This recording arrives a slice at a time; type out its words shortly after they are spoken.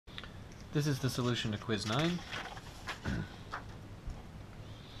This is the solution to quiz 9.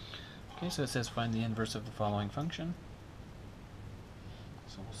 Okay, so it says find the inverse of the following function.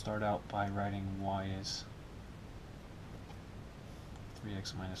 So we'll start out by writing y is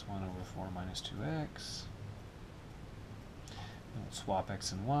 3x minus 1 over 4 minus 2x. And we'll swap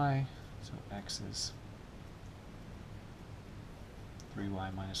x and y. So x is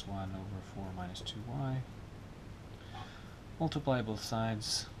 3y minus 1 over 4 minus 2y. Multiply both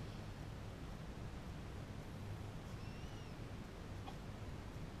sides.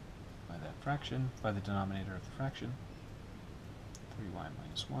 By that fraction, by the denominator of the fraction. 3y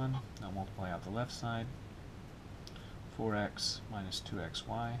minus 1. Now multiply out the left side. 4x minus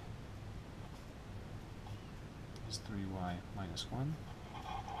 2xy is 3y minus 1.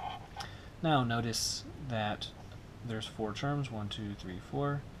 Now notice that there's 4 terms, 1, 2, 3,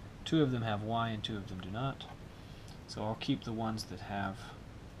 4. 2 of them have y and 2 of them do not. So I'll keep the ones that have,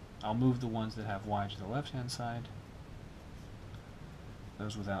 I'll move the ones that have y to the left hand side,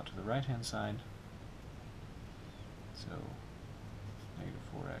 those without to the right hand side. So negative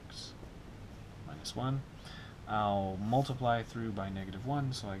 4x minus 1. I'll multiply through by negative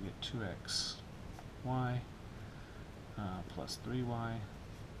 1, so I get 2xy plus 3y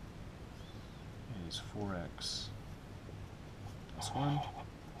is 4x plus 1.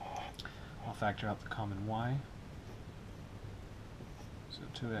 I'll factor out the common y. So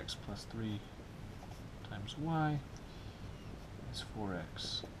 2x plus 3 times y is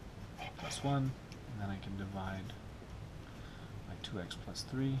 4x plus 1, and then I can divide by 2x plus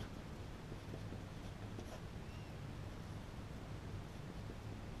 3.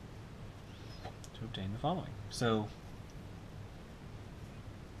 To obtain the following. So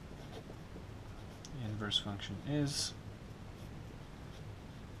the inverse function is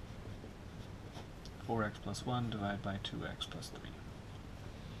 4x plus 1 divided by 2x plus 3.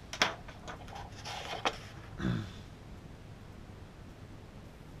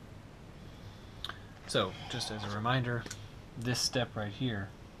 So, just as a reminder, this step right here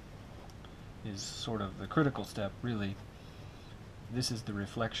is sort of the critical step, really. This is the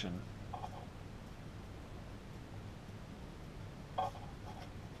reflection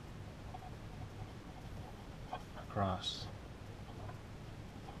across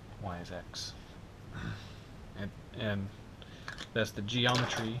y is x. And that's the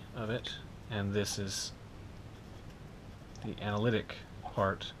geometry of it, and this is the analytic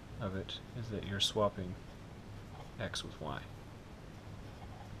part of it, is that you're swapping x with y.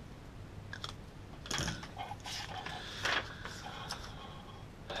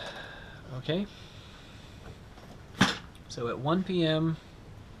 Okay, so at 1 p.m.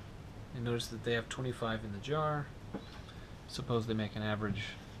 you notice that they have 25 in the jar. Suppose they make an average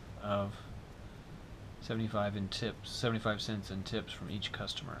of 75 cents in tips from each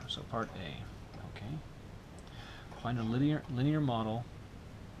customer. So part A. Okay. Find a linear model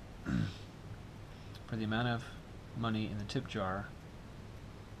for the amount of money in the tip jar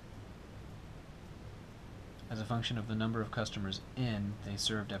as a function of the number of customers N they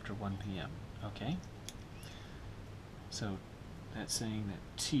served after 1 p.m. Okay? So that's saying that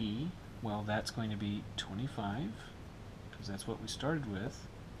T, well, that's going to be 25, because that's what we started with,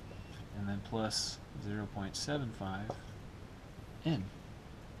 and then plus 0.75 N.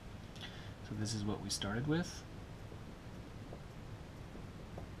 So this is what we started with.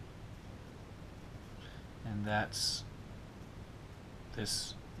 And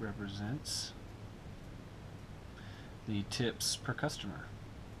this represents the tips per customer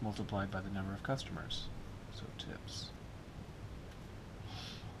multiplied by the number of customers. So tips.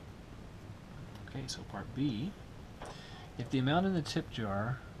 Okay, so part B. If the amount in the tip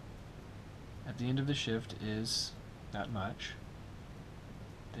jar at the end of the shift is that much,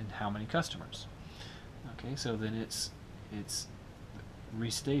 then how many customers? Okay, so then it's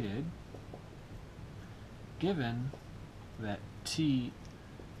restated given that T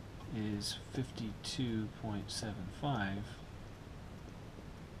is 52.75,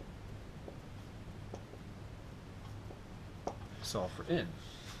 solve for N.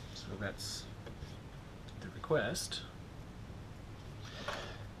 So that's the request.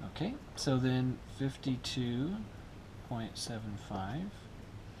 Okay, so then 52.75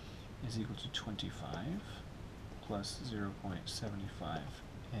 is equal to 25 plus 0.75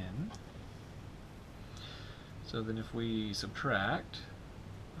 N. So then if we subtract,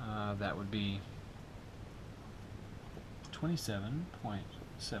 that would be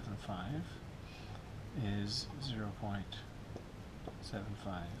 27.75 is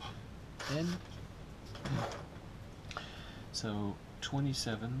 0.75 N. So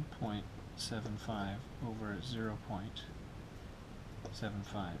 27.75 over 0.75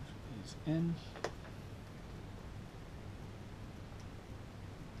 is in.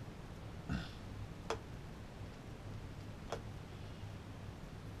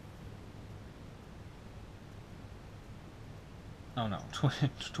 Oh no,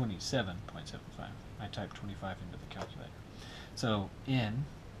 27.75. I typed 25 into the calculator. So N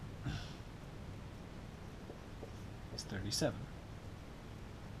is 37.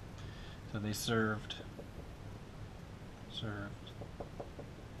 So they served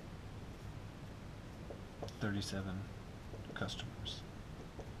 37 customers.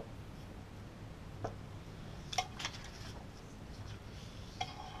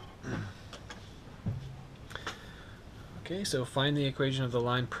 Okay, so find the equation of the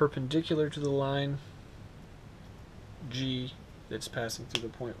line perpendicular to the line G that's passing through the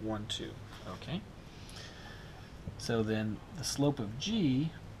point 1, 2. Okay. So then the slope of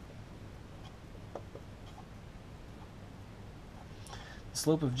G,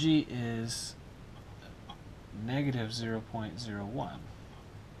 is negative 0.01.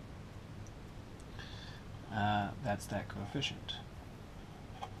 That's that coefficient.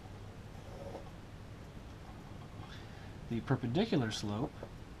 The perpendicular slope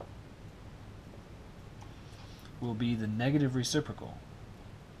will be the negative reciprocal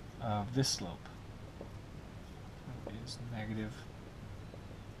of this slope. It is negative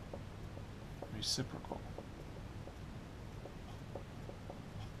reciprocal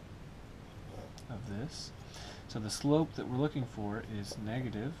of this. So the slope that we're looking for is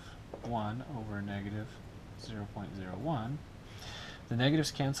negative 1 over negative 0.01. The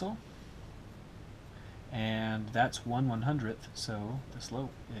negatives cancel, and that's 1/100th, so the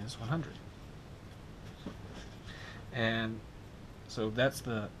slope is 100. And so that's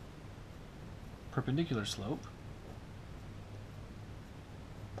the perpendicular slope.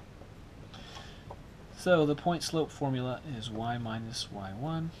 So the point slope formula is y minus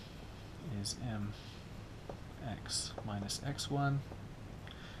y1 is mx minus x1.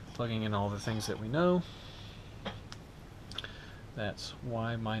 Plugging in all the things that we know. That's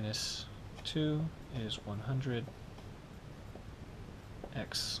y minus 2 is 100,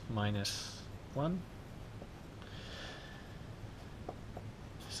 x minus 1.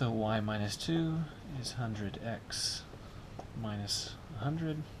 So y minus 2 is 100x minus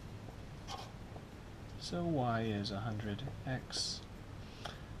 100. So y is 100x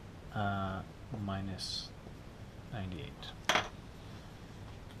minus 98.